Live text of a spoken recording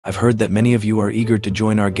I've heard that many of you are eager to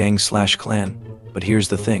join our gang/clan, but here's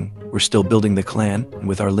the thing, we're still building the clan, and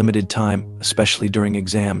with our limited time, especially during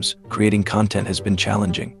exams, creating content has been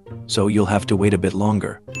challenging. So you'll have to wait a bit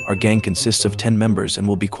longer. Our gang consists of 10 members and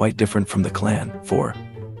will be quite different from the clan, for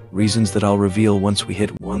reasons that I'll reveal once we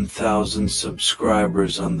hit 1,000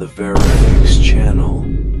 subscribers on the vericlanyt channel.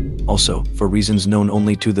 Also, for reasons known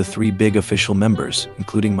only to the 3 big official members,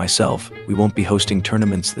 including myself, we won't be hosting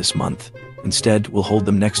tournaments this month. Instead, we'll hold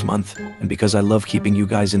them next month, and because I love keeping you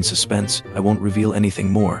guys in suspense, I won't reveal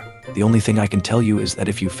anything more. The only thing I can tell you is that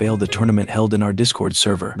if you fail the tournament held in our Discord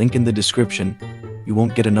server, link in the description, you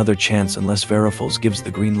won't get another chance unless Verifals gives the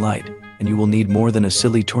green light, and you will need more than a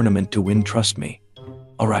silly tournament to win, trust me.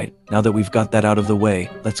 Alright, now that we've got that out of the way,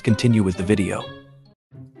 let's continue with the video.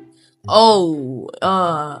 Oh,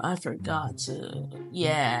 I forgot to.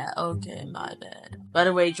 Yeah, okay, my bad. By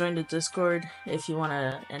the way, join the Discord if you want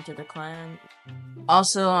to enter the clan.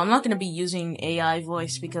 Also, I'm not gonna be using AI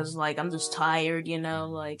voice because, like, I'm just tired, you know?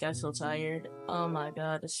 Like, I feel tired. Oh my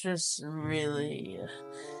god, it's just really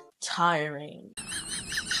tiring.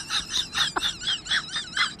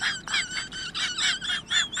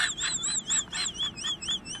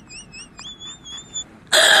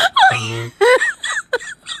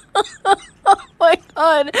 Oh my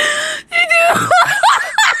god.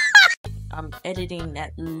 I'm editing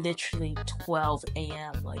at literally 12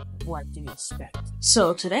 AM. Like, what do you expect?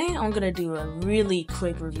 So today I'm gonna do a really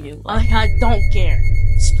quick review. I don't care.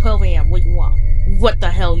 It's 12 AM. What you want? What the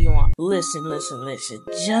hell you want? Listen.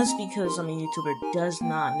 Just because I'm a YouTuber does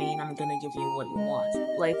not mean I'm gonna give you what you want.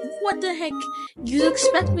 Like, what the heck? You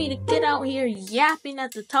expect me to get out here yapping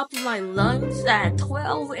at the top of my lungs at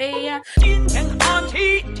 12 AM?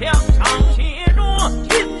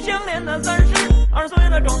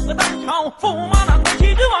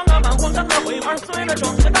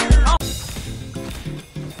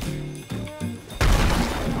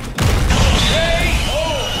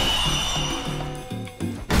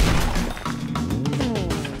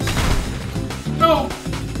 No!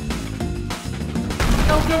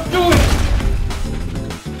 Don't do it!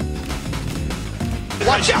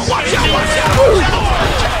 Watch out!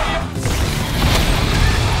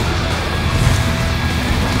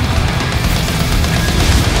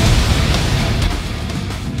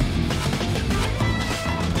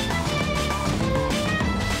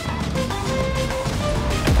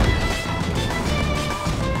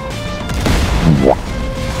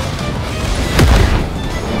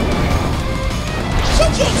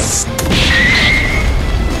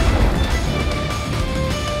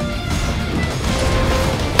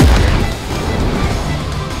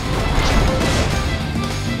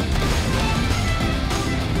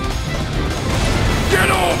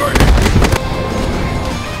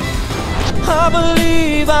 I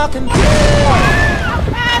believe I can do.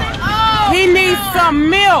 He needs some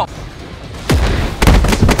milk.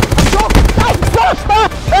 Stop!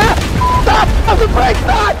 Stop the brake!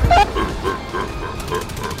 Stop!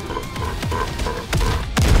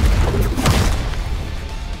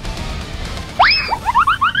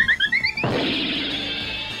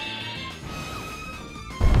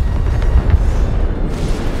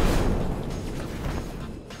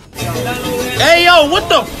 Hey yo, what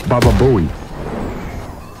the? Baba Booey.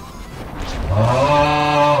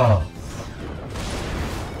 Oh.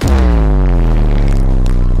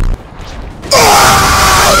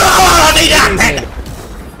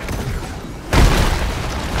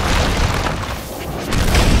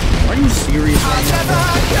 Are you serious right now?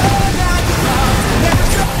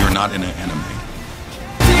 You're not in an anime.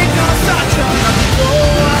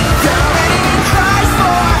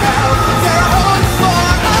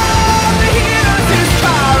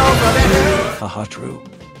 Haha, true.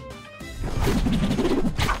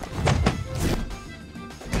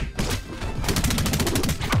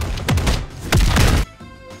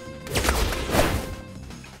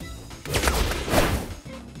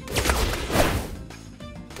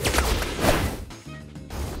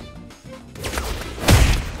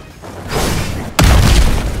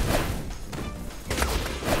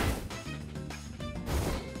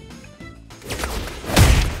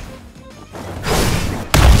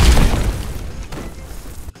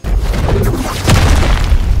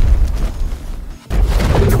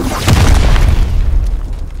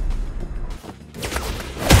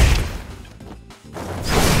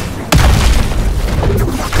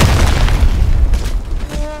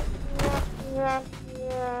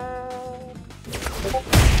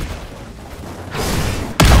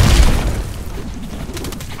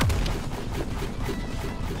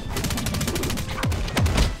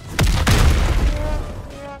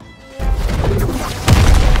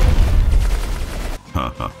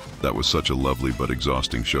 Haha. That was such a lovely but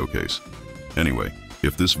exhausting showcase. Anyway,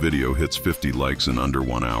 if this video hits 50 likes in under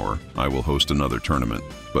 1 hour, I will host another tournament,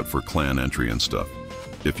 but for clan entry and stuff.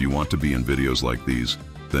 If you want to be in videos like these,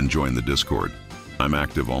 then join the Discord. I'm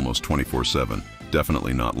active almost 24/7,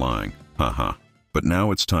 definitely not lying, haha. But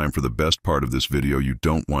now it's time for the best part of this video you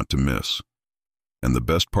don't want to miss. And the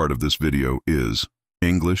best part of this video is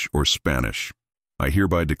English or Spanish. I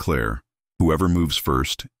hereby declare, whoever moves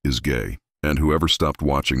first is gay. And whoever stopped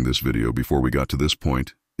watching this video before we got to this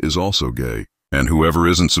point is also gay. And whoever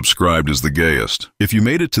isn't subscribed is the gayest. If you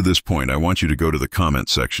made it to this point, I want you to go to the comment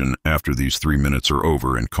section after these 3 minutes are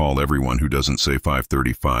over and call everyone who doesn't say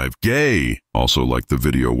 535 gay. Also like the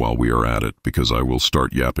video while we are at it, because I will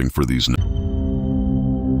start yapping for these